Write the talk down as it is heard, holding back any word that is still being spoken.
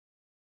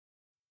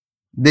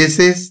This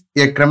is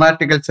a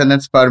grammatical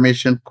sentence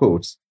formation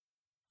course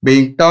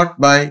being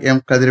taught by M.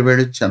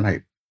 Kadirvelu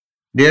Chennai.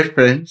 Dear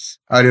friends,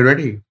 are you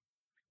ready?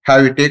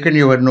 Have you taken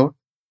your note?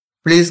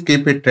 Please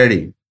keep it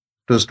ready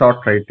to start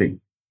writing.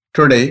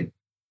 Today,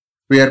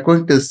 we are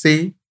going to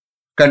see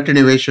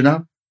continuation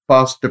of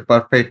past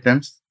perfect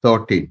tense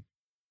 13.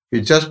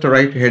 You just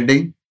write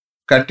heading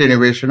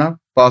continuation of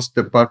past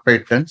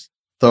perfect tense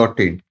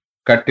 13.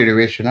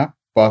 Continuation of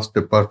past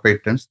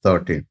perfect tense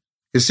 13.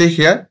 You see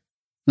here,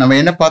 நம்ம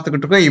என்ன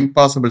பார்த்துக்கிட்டு இருக்கோம்?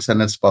 Impossible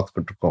sentence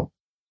பார்த்துக்கிட்டு இருக்கோம்.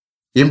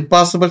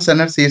 Impossible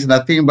sentence is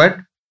nothing but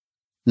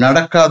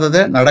நடக்காதத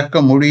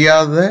நடக்க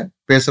முடியாத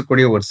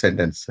பேசக்கூடிய ஒரு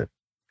சென்டென்ஸ்.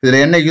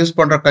 இதுல என்ன யூஸ்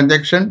பண்றோம்?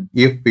 கன்ஜெக்ஷன்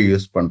இஃப்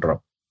யூஸ் பண்றோம்.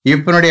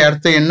 இஃப்னுடைய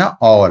அர்த்தம் என்ன?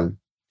 ஆல்.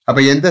 அப்ப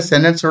எந்த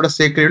சென்டென்ஸோட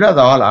சேர்க்கிறீங்களோ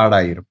அது ஆல் ஆட்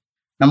ஆயிரும்.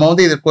 நம்ம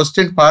இது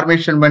கொஸ்டின்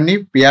ஃபார்மேஷன் பண்ணி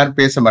யார்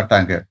பேச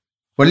மாட்டாங்க,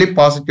 ஒன்லி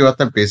பாசிட்டிவா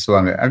தான்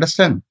பேசுவாங்க.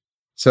 அண்டர்ஸ்டாண்ட்?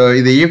 ஸோ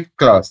இது இஃப்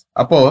கிளாஸ்.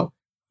 அப்போ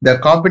the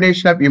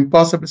combination of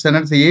impossible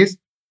sentence is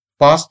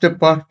past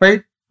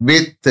perfect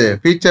with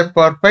future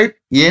perfect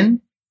in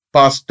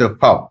past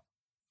form.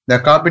 The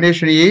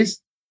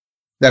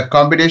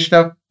combination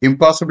of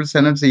impossible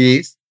sentence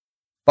is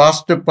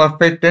past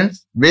perfect tense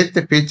with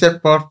future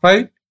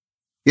perfect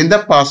in the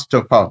past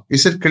form.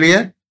 Is it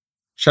clear?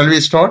 Shall we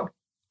start?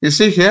 You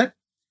see here,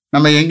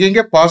 நம்ம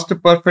எங்கெங்க past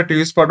perfect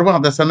use பண்ணுவோம்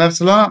அந்த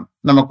சென்டென்ஸ்லாம்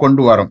நம்ம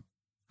கொண்டு வரோம்.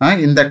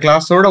 இந்த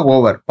கிளாஸோட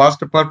over.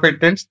 past perfect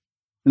tense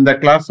இந்த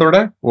கிளாஸோட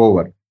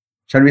ஓவர்.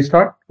 Shall we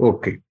start?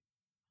 Okay.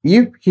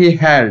 If he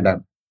had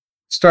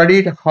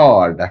studied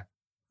hard,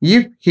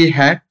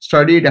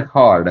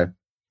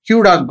 he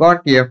would have got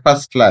a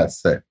first class.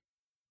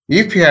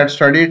 If he had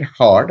studied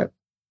hard,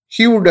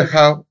 he would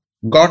have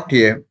got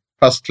a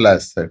first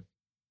class.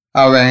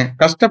 அவன்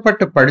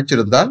கஷ்டப்பட்டு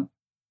படிச்சிருந்தால்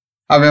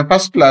அவன்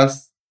first class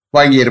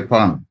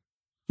வாங்கியிருப்பான்.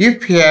 If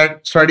he had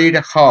studied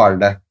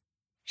hard,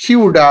 he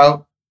would have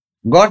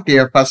got a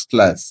first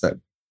class.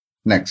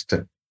 Next.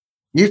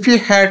 If he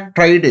had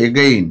tried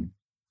again,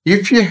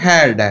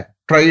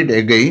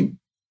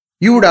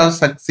 you would have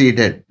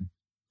succeeded.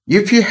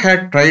 If you had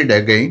tried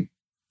again,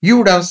 you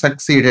would have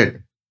succeeded.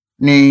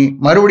 நீ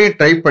மறுபடியும்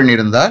try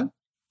பண்ணியிருந்தால்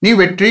நீ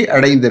வெற்றி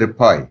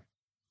அடைந்திருப்பாய்.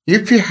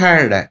 If you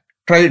had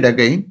tried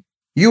again,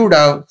 you would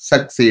have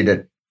succeeded.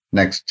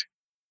 Next.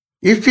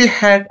 If you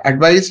had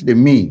advised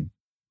me,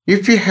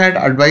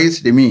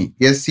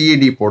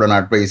 SED போடணும்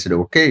advised,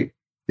 okay?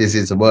 This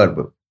is a verb.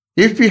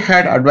 If you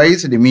had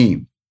advised me,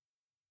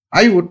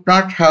 I would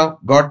not have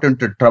got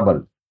into trouble.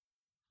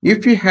 If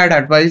you had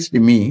advised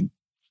me,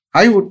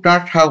 I would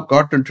not have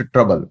got into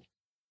trouble.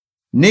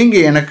 நீங்க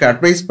எனக்கு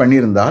advice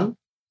பண்ணியிருந்தால்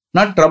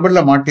நான் ட்ரபிள்ல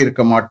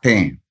மாட்டிருக்க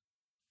மாட்டேன்.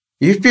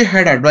 If you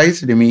had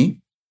advised me,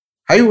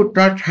 I would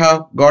not have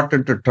got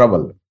into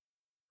trouble.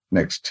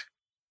 Next.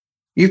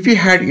 If you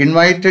had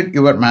invited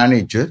your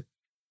manager,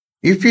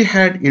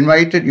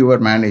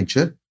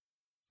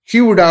 he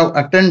would have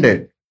attended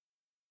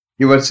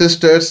your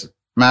sister's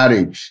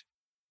marriage.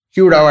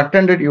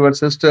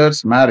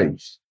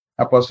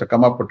 Apostrophe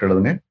comma போட்டு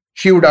எழுதுங்க.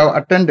 He would have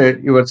attended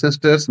your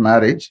sister's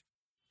marriage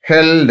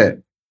held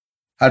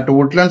at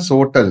Woodlands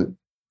Hotel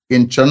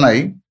in Chennai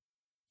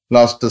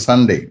last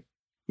Sunday.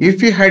 If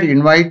you had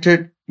invited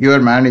your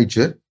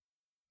manager,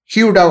 he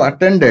would have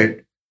attended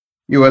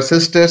your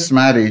sister's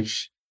marriage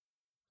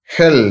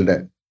held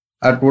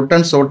at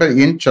Woodlands Hotel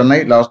in Chennai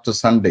last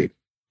Sunday.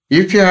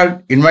 If you had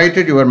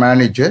invited your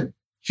manager,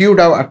 he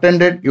would have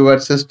attended your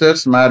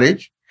sister's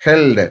marriage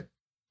held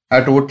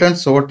at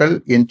Woodlands Hotel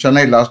in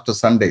Chennai last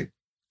Sunday.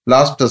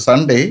 Last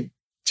Sunday,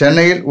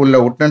 சென்னையில் உள்ள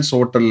Woodlands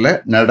ஹோட்டல்ல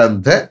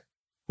நடந்த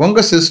உங்க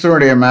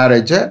சிஸ்டருடைய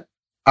மேரேஜை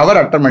அவர்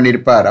attend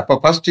பண்ணியிருப்பார். அப்போ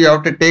first you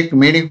have to take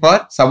meaning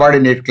for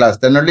subordinate clause,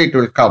 then only it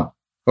will come.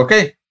 Okay,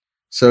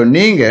 so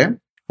நீங்க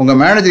உங்க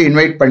manager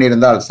invite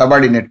பண்ணியிருந்தால்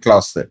subordinate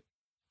clause.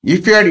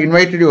 If you had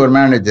invited your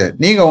manager,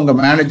 நீங்க உங்க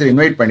மேனேஜர்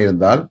இன்வைட்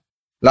பண்ணியிருந்தால்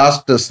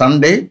லாஸ்ட்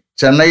சண்டே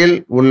சென்னையில்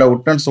உள்ள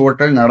உட்லண்ட்ஸ்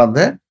ஹோட்டல் நடந்த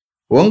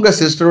உங்க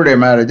சிஸ்டருடைய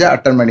மேரேஜை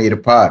அட்டன்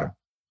பண்ணியிருப்பார்,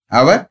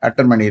 அவர்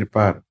அட்டன்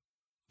பண்ணியிருப்பார்.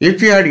 If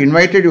you had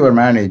invited your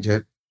manager,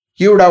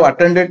 he would have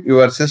attended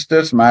your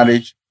sister's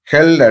marriage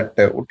held at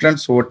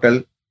Woodlands Hotel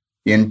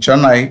in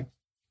Chennai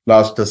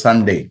last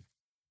Sunday.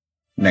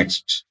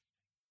 Next.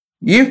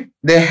 If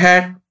they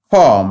had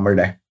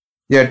formed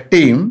a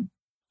team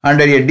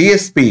under a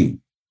DSP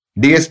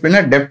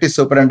na Deputy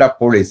Superintendent of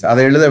Police,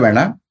 அதை எழுத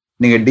வேணாம்,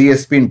 நீங்க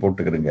DSPன்னு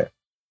போட்டுக்கிறீங்க.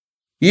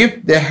 If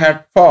they had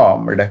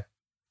formed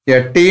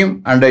a team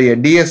under a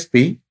DSP,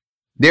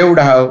 they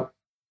would have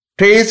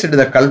traced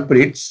the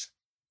culprits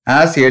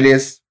as early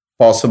as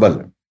possible.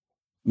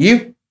 If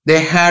they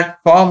had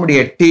formed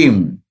a team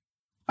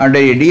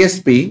under a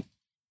DSP,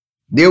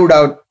 they would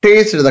have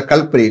traced the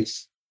culprits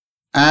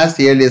as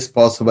early as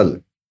possible.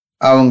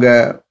 அவங்க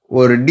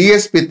ஒரு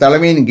DSP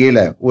தலைமையின்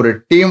கீழே ஒரு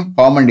team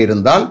form பண்ணி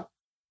இருந்தால்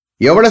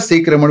எவ்வளவு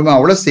சீக்கிரம் முடியுமோ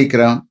அவ்வளவு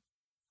சீக்கிரம்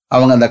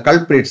அவங்க அந்த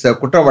கல்பிரிட்ஸை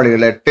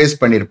குற்றவாளிகளை ட்ரேஸ்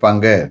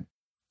பண்ணியிருப்பாங்க.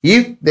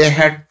 If they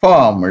had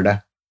formed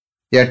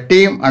a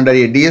team under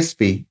a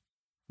DSP,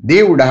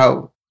 they would have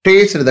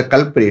traced the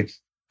culprits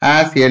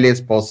as early as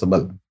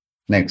possible.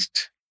 Next.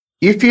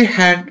 If you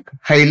had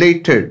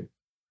highlighted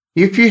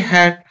If you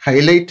had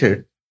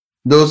highlighted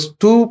those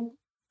 2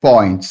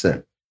 points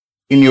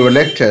in your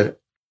letter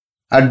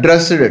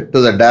addressed to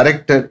the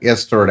director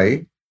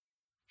yesterday,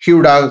 he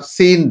would have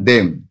seen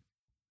them.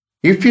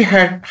 If you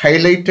had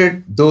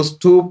highlighted those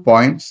 2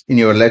 points in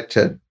your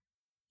letter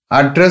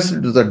addressed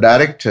to the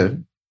director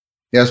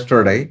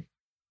yesterday,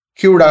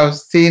 he would have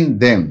seen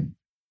them.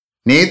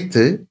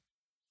 நேத்து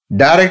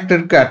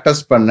டைரக்டருக்கு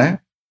attest பண்ண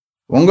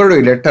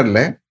உங்களுடைய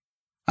லெட்டரில்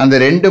அந்த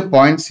 2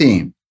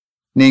 பாயிண்ட்ஸையும்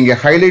நீங்கள்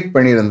highlight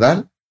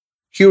பண்ணியிருந்தால்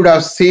he would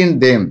have seen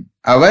them.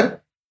 அவர்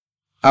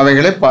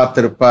அவைகளை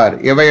பார்த்திருப்பார்.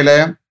 எவைகளை?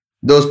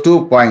 those 2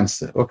 points.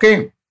 Okay?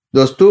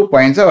 those 2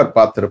 points அவர்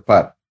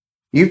பார்த்திருப்பார்.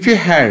 If you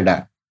had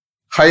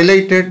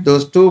highlighted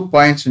those 2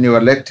 points in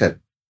your letter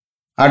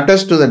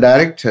addressed to the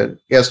director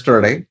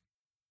yesterday,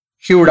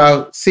 he would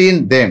have seen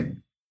them.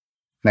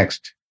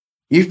 Next.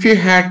 If you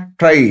had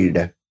tried,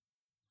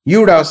 you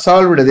would have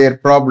solved their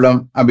problem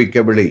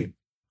amicably.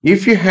 If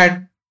you had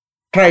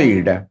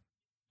tried,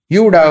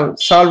 you would have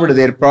solved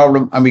their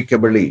problem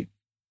amicably.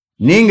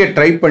 நீங்க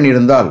try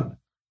பண்ணியிருந்தால்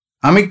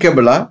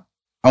amicably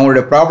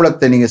அவங்களுடைய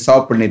ப்ராப்ளத்தை நீங்க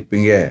solve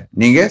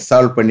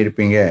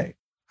பண்ணிருப்பீங்க.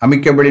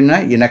 அமிக்கபிளினா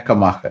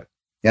இணக்கமாக,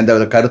 எந்த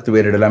கருத்து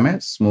வேறு இல்லாம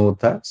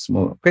ஸ்மூத்தா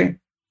okay,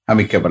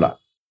 amicably.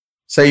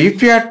 So if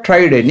you had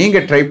tried, நீங்க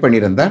ட்ரை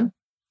பண்ணியிருந்தால்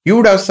you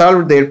would have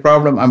solved their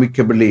problem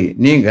amicably.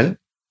 நீங்கள்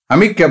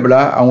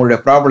அமிக்கபிளா அவங்களுடைய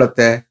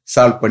ப்ராப்ளத்தை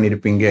சால்வ்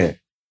பண்ணிருப்பீங்க.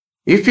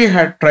 If you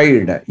had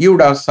tried, you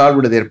would have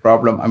solved their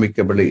problem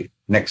amicably.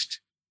 Next.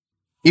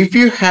 If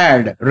you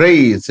had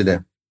raised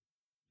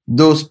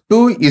those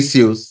 2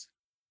 issues,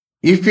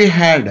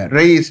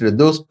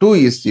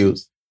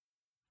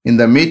 in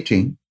the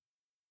meeting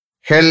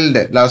held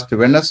last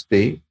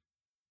Wednesday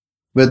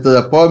with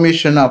the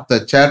permission of the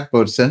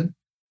chairperson,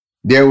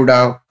 they would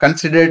have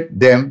considered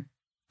them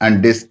and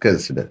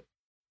discussed.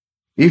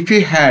 If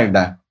you had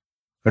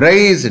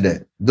raised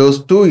those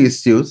 2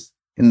 issues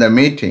in the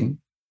meeting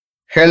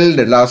held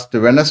last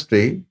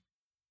Wednesday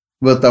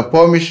with the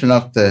permission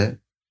of the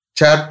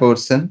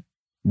chairperson,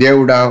 they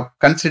would have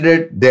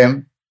considered them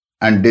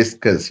and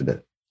discussed.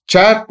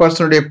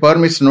 Chairperson உடைய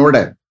பெர்மிஷனோட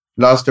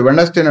last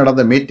Wednesday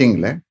நடந்த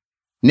மீட்டிங்ல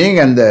நீங்க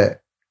அந்த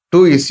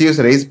 2 issues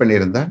rice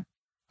பண்ணியிருந்தா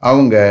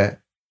அவங்க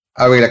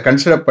அவைகளை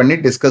consider பண்ணி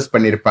discuss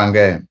பண்ணியிருப்பாங்க.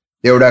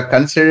 They would have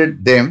considered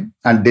them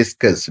and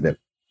discussed.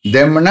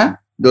 Themna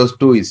those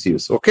 2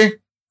 issues. Okay?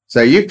 So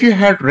if you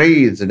had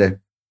raised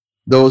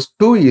those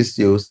 2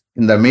 issues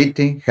in the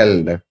meeting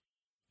held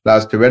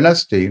last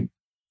Wednesday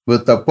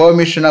with the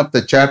permission of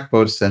the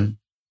chairperson,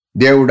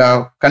 they would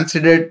have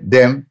considered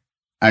them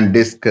and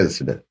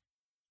discussed.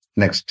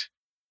 Next.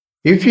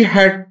 If you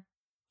had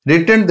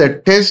written the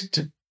test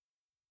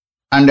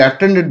and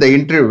attended the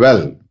interview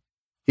well,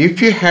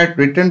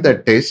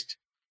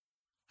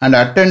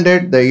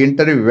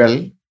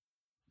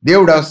 they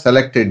would have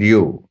selected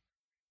you.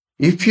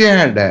 If you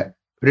had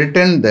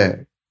written the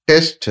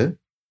test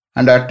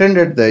and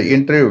attended the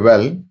interview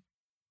well,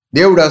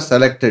 they would have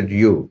selected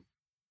you.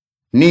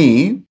 நீ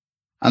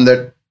அந்த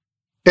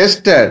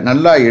டெஸ்ட்டை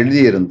நல்லா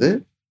எழுதியிருந்து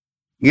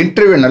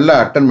interview நல்லா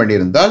attend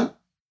பண்ணியிருந்தால்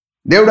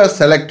they would have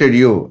selected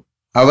you.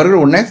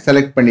 அவர்கள் உன்னை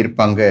select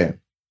பண்ணியிருப்பாங்க.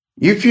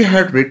 If you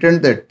had written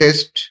the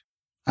test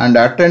and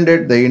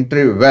attended the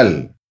interview well,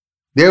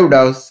 they would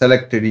have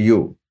selected you.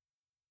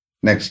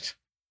 Next.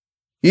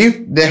 If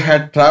they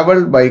had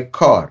traveled by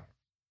car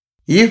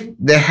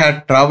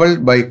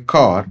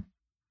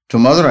to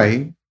Madurai,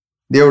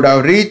 they would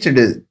have reached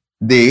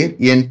there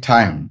in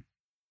time.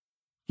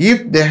 If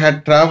they had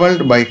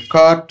traveled by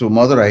car to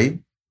Madurai,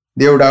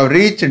 they would have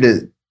reached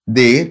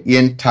there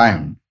in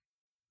time.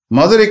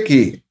 மதுரைக்கு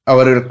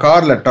அவர்கள்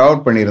கார்ல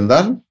travel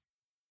பண்ணியிருந்தால்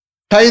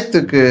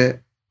டயத்துக்கு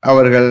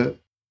அவர்கள்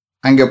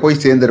அங்கே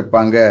போய்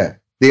சேர்ந்திருப்பாங்க.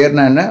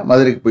 தேர்னா என்ன,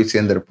 மதுரைக்கு போய்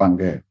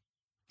சேர்ந்திருப்பாங்க.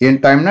 இன்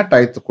டைம்னா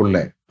டயத்துக்குள்ள,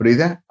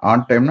 புரியுதா?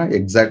 ஆன் டைம்னா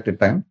எக்ஸாக்ட்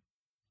டைம்,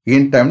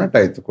 இன் டைம்னா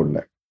டயத்துக்குள்ள.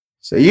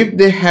 So if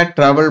they had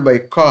traveled by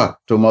car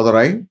to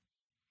Madurai,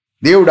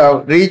 they would have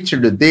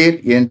reached there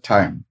in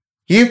time.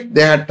 If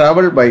they had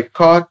traveled by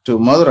car to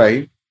Madurai,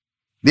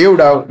 they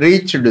would have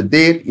reached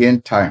there in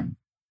time.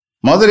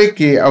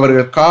 மதுரைக்கு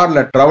அவர்கள் கார்ல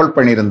travel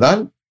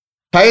பண்ணியிருந்தால்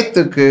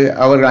டயத்துக்கு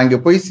அவர்கள் அங்கே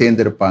போய்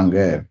சேர்ந்திருப்பாங்க.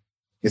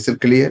 Is it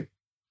clear?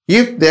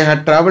 If they had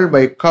traveled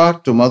by car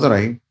to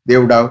Madurai, they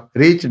would have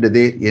reached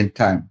there in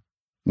time.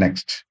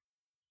 Next.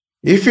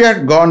 If you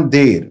had gone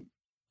there,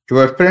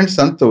 your friend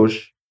Santosh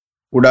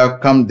would have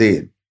come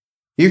there.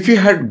 If you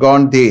had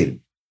gone there,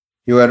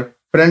 your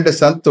friend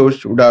Santosh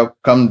would have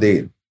come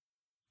there.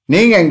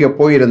 நீங்க எங்க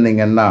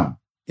போயிருந்தீங்கன்னா,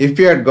 if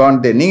you had gone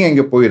there, நீங்க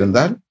எங்க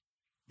போயிருந்தால்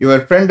your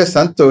friend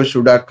Santosh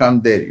would have come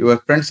there. Your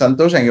friend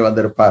Santosh அங்கே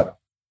வந்திருப்பார்.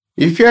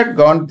 If you had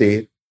gone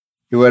there,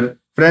 your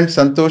friend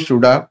Santosh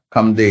would have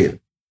come there.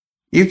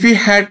 If you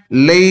had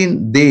lain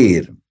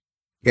there,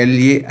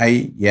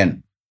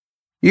 Lain.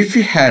 If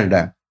you had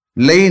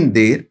lain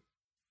there,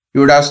 you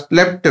would have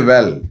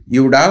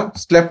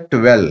slept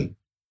well.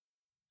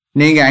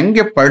 நீங்க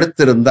அங்கே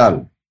படுத்திருந்தால்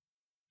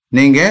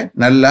நீங்க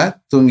நல்லா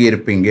தூங்கி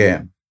இருப்பீங்க.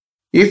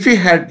 If you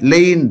had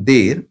lain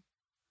there,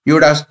 you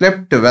would have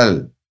slept well.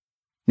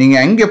 நீங்க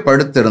அங்கே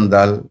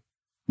படுத்திருந்தால்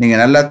நீங்க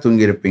நல்லா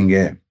தூங்கியிருப்பீங்க.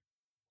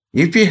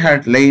 If you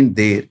had lain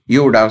there, you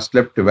would have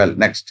slept well.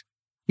 Next.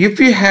 If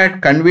you had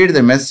conveyed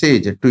the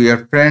message to your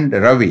friend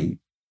Ravi,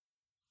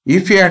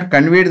 if you had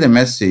conveyed the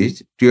message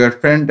to your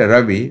friend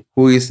Ravi,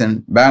 who is in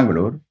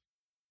Bangalore,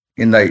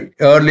 in the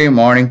early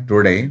morning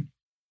today,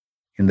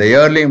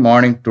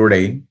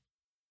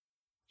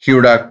 he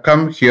would have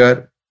come here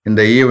in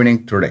the evening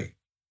today.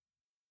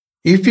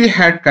 If you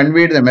had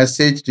conveyed the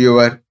message to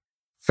your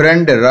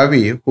friend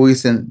Ravi, who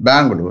is in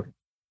Bangalore,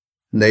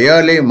 in the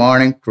early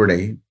morning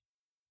today,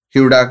 he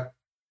would have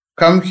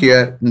come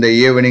here in the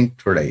evening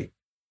today.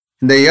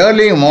 In the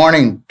early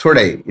morning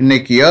today,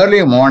 இன்னைக்கு early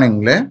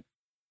morningல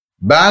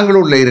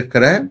பெங்களூர்ல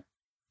இருக்கிற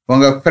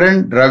உங்க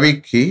friend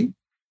ரவிக்கு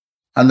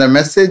அந்த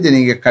message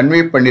நீங்க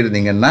convey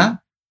பண்ணியிருந்தீங்கன்னா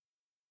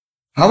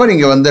அவர்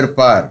இங்க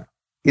வந்திருப்பார்.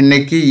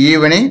 இன்னைக்கு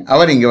ஈவினிங்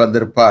அவர் இங்க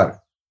வந்திருப்பார்.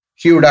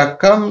 He would have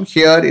come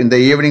here in the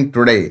evening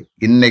today.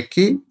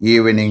 இன்னைக்கு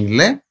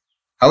ஈவினிங்ல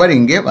அவர்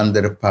இங்கே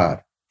வந்திருப்பார்.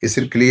 Is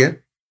it clear?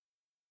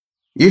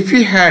 If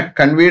he had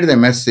conveyed the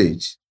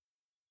message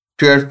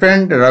to your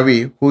friend Ravi,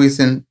 who is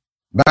in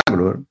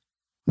Bangalore,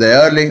 the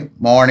early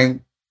morning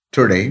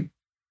today,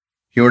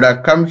 he would have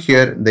come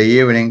here in the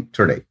evening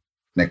today.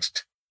 Next.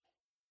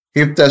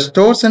 If the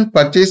stores and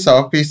purchase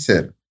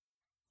officer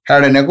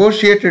had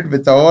negotiated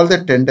with all the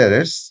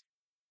tenderers,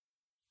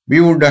 we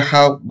would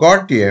have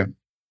got a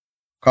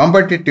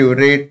competitive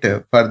rate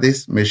for this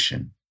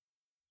mission.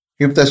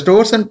 If the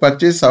stores and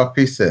purchase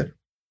officer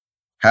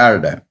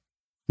had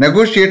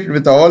negotiated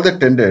with all the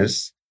tenders,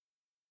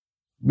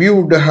 we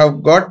would have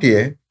got a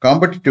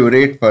competitive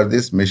rate for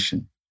this mission.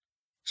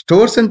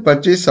 Stores and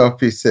purchase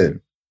officer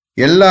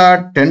எல்லா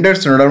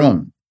டெண்டர்ஸுடனும்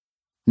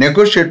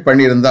negotiate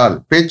பண்ணியிருந்தால்,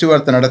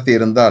 பேச்சுவார்த்தை நடத்தி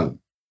இருந்தால்,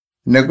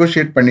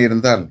 negotiate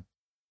பண்ணியிருந்தால்,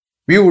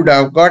 we would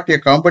have got a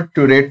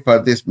competitive rate for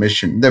this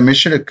mission. இந்த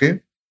மிஷனுக்கு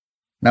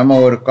நம்ம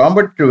ஒரு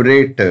காம்படிட்டிவ்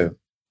ரேட்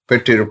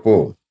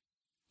பெற்றிருப்போம்.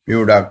 we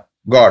would have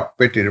got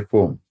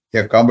பெற்றிருப்போம்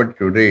a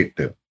competitive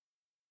rate.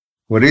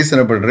 ஒரு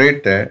ரீசனபிள்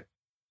ரேட்டை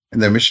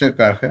இந்த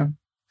மிஷனுக்காக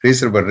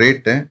ரீசனபிள்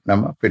ரேட்டை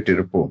நம்ம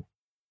பெற்றிருப்போம்.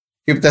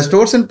 If the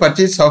stores and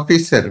purchase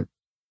officer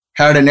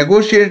had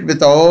negotiated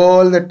with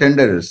all the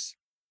tenderers,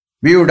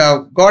 we would have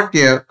got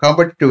a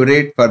competitive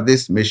rate for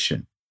this mission.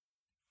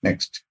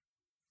 Next.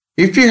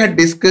 If you had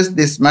discussed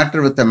this matter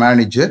with the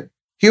manager,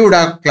 he would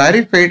have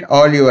clarified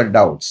all your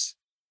doubts.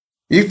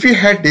 If you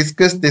had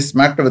discussed this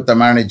matter with the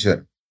manager,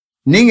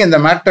 நீங்க இந்த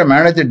matter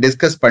manager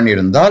discuss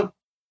பண்ணியிருந்தால்,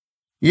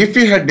 if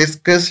you had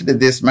discussed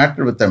this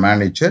matter with the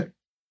manager,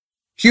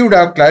 he would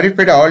have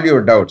clarified all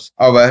your doubts.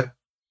 அவர்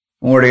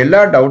உங்களுடைய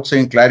எல்லா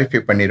டவுட்ஸையும்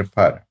clarify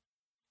பண்ணியிருப்பார்.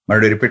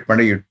 மறுபடியும் repeat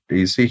பண்ணி,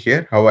 you see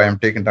here how I am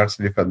taking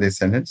translation for this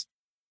sentence.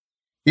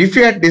 If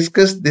you had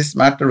discussed this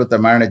matter with the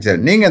manager,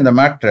 நீங்க இந்த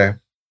மேட்டரை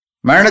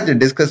மேனேஜர்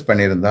டிஸ்கஸ்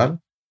பண்ணியிருந்தால்,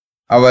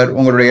 அவர்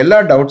உங்களுடைய எல்லா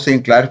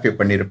டவுட்ஸையும் கிளாரிஃபை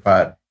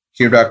பண்ணியிருப்பார்.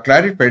 He would have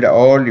clarified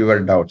all your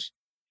doubts.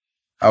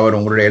 அவர்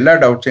உங்களுடைய எல்லா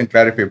டவுட்ஸையும்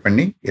கிளாரிஃபை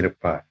பண்ணி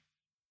இருப்பார்.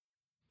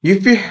 If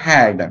you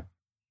had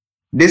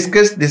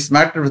discussed this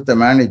matter with the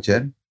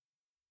manager,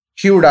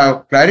 he would have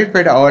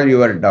clarified all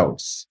your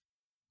doubts.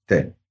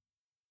 Then,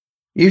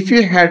 if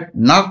you had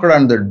knocked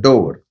on the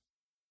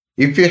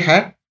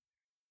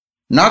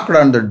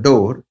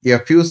door, a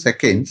few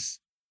seconds,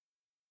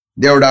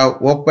 they would have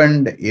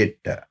opened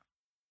it.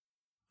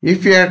 If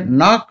you had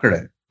knocked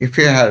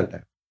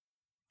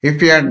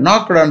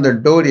on the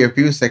door a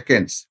few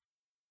seconds,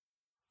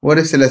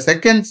 ஒரு சில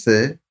seconds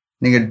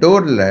நீங்க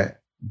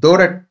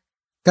டோரை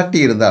தட்டி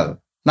இருந்தால்,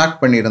 knock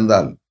பண்ணி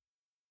இருந்தால்,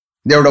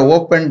 இதோட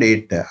open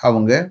date,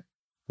 அவங்க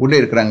உள்ளே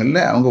இருக்கிறாங்கல்ல,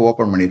 அவங்க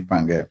ஓப்பன்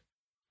பண்ணியிருப்பாங்க.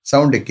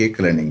 சவுண்டு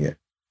கேட்கல நீங்க.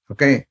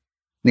 ஓகே,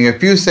 நீங்க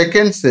ஃபியூ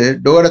செகண்ட்ஸ்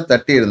டோரை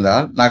தட்டி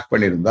இருந்தால், நாக்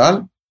பண்ணியிருந்தால்,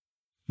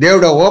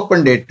 தேவோட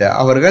ஓப்பன் டேட்,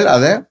 அவர்கள்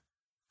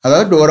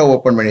அதாவது டோரை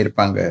ஓப்பன்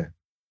பண்ணியிருப்பாங்க.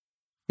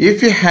 If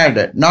you had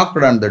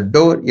knocked on the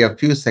door a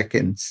few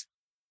seconds,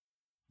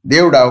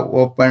 they would have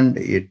opened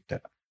it.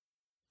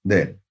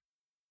 Then,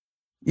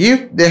 if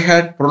they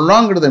had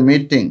prolonged the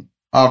meeting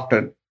after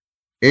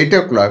 8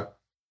 o'clock,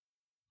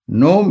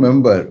 no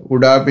member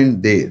would have been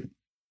there.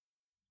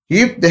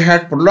 If they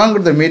had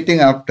prolonged the meeting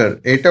after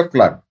 8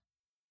 o'clock,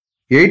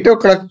 8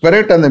 o'clock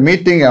பிறகு அந்த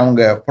meeting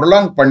அவங்க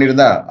prolong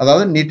பண்ணியிருந்தா,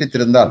 அதாவது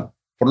நீட்டித்திருந்தால்,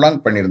 prolong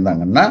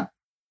பண்ணியிருந்தாங்கன்னா,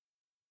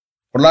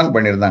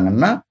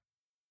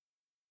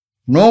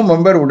 no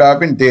member would have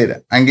been there.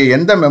 அங்கே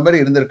எந்த member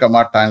இருந்திருக்க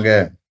மாட்டாங்க.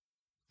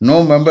 No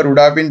member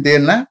would have been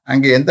there னா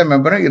அங்கே எந்த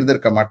மெம்பரும்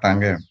இருந்திருக்க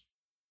மாட்டாங்க.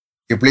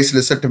 You please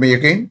listen to me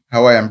again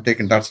how I am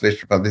taking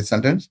translation for this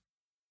sentence.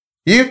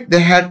 If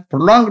they had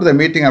prolonged the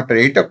meeting after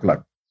 8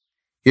 o'clock,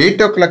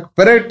 8 o'clock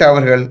பிறகு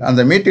அவர்கள்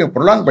அந்த மீட்டிங்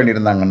ப்ரொலாங்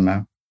பண்ணியிருந்தாங்கன்னா,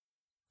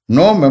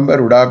 no member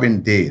would have been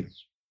there.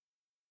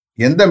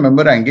 எந்த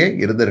member அங்கே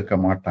இருந்திருக்க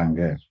மாட்டாங்க.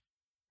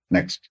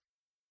 Next.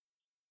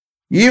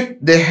 If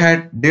they had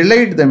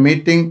delayed the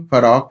meeting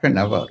for half an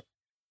hour,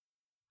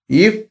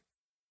 if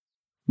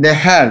they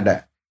had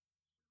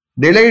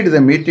delayed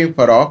the meeting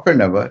for half an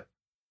hour,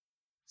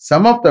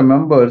 some of the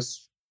members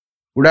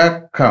would have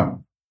come.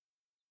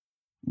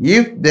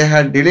 If they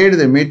had delayed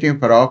the meeting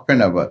for half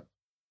an hour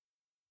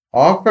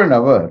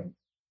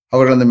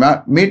அவர்கள் அந்த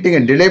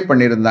மீட்டிங்கை delay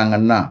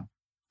பண்ணியிருந்தாங்கன்னா,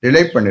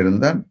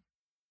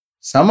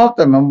 some of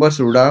the members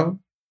would have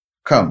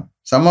come.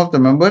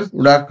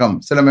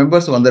 சில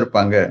members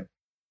வந்திருப்பாங்க.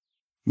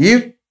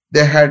 If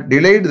they had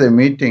delayed the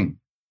meeting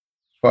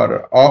for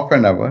half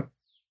an hour,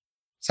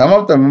 some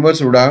of the members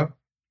would have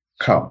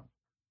come.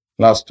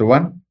 Last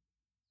one.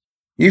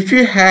 If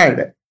you had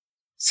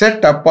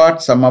set apart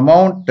some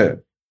amount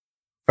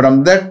from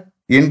that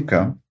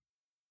income,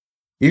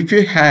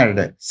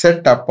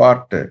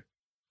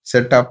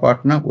 set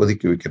apartனா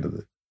ஒதுக்கி வைக்கிறது.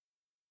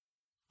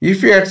 If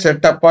you had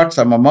set apart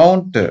some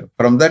amount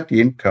from that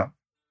income,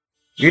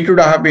 it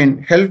would have been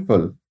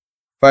helpful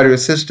for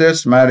your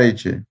sister's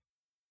marriage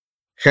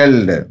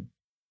held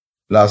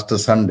last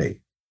Sunday.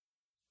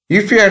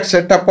 If you had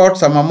set apart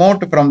some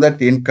amount from that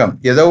income,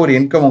 ஏதோ ஒரு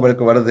income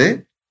உங்களுக்கு வருது,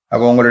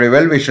 அப்போ உங்களுடைய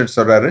well wisher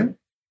சொல்றாரு,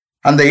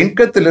 அந்த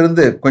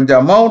இன்கத்திலிருந்து கொஞ்சம்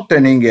அமௌண்ட்டை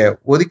நீங்க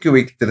ஒதுக்கி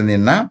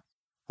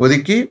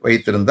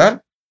வைத்திருந்தால்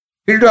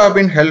it would have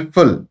been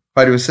helpful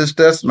for your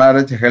sister's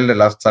marriage held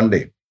last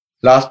Sunday.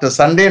 Last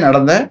Sunday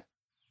நடந்த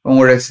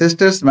உங்களுடைய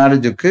சிஸ்டர்ஸ்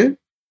மேரேஜுக்கு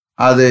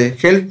அது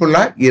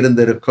ஹெல்ப்ஃபுல்லா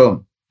இருந்திருக்கும்.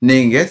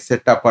 நீங்க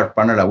செட் அப்பார்ட்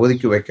பண்ணல,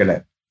 ஒதுக்கி வைக்கல.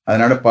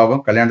 அதனால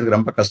பாவம் கல்யாணத்துக்கு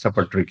ரொம்ப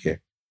கஷ்டப்பட்டிருக்கீங்க.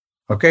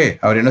 ஓகே,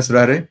 அவர் என்ன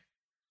சொல்றாரு,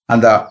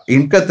 அந்த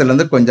இன்கத்துல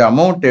இருந்து கொஞ்சம்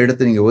அமௌண்ட்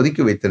எடுத்து நீங்க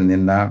ஒதுக்கி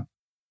வைத்திருந்தீங்கன்னா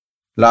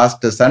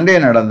லாஸ்ட் சண்டே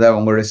நடந்த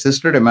உங்களுடைய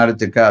சிஸ்டருடைய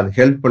மேரேஜுக்கு அது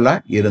ஹெல்ப்ஃபுல்லா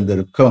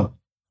இருந்திருக்கும்.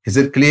 Is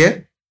it clear?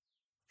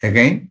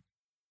 Again,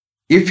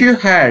 if you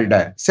had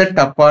set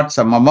apart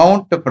some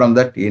amount from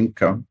that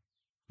income,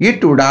 it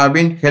would have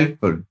been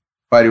helpful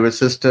for your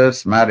sister's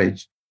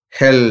marriage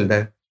held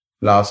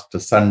last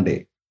Sunday.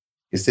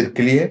 Is it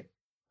clear?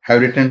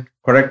 Have written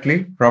correctly,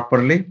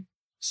 properly?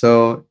 So,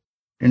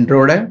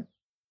 intro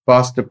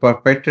past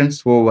perfect tense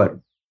over.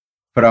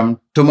 From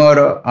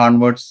tomorrow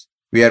onwards,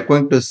 we are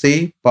going to see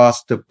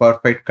past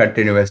perfect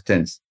continuous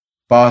tense.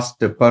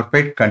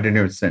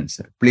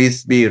 Please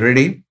be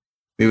ready.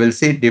 We will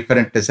see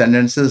different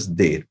sentences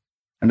there.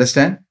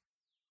 Understand?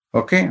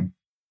 Okay.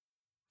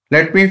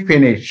 Let me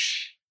finish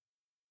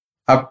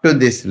up to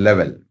this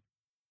level.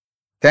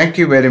 Thank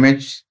you very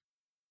much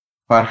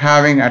for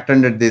having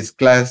attended this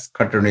class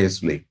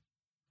continuously.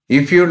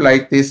 If you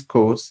like this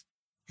course,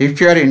 if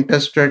you are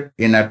interested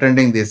in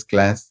attending this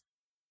class,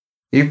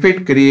 if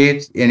it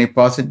creates any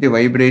positive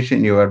vibration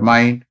in your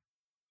mind,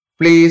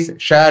 please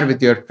share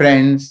with your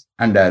friends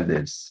and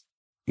others.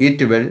 It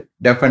will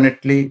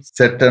definitely,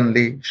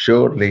 certainly,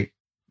 surely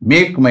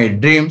make my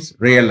dreams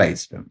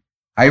realized.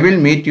 I will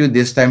meet you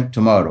this time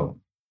tomorrow.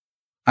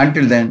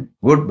 Until then,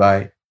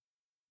 goodbye.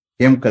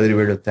 M.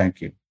 Kadrivedu,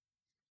 thank you.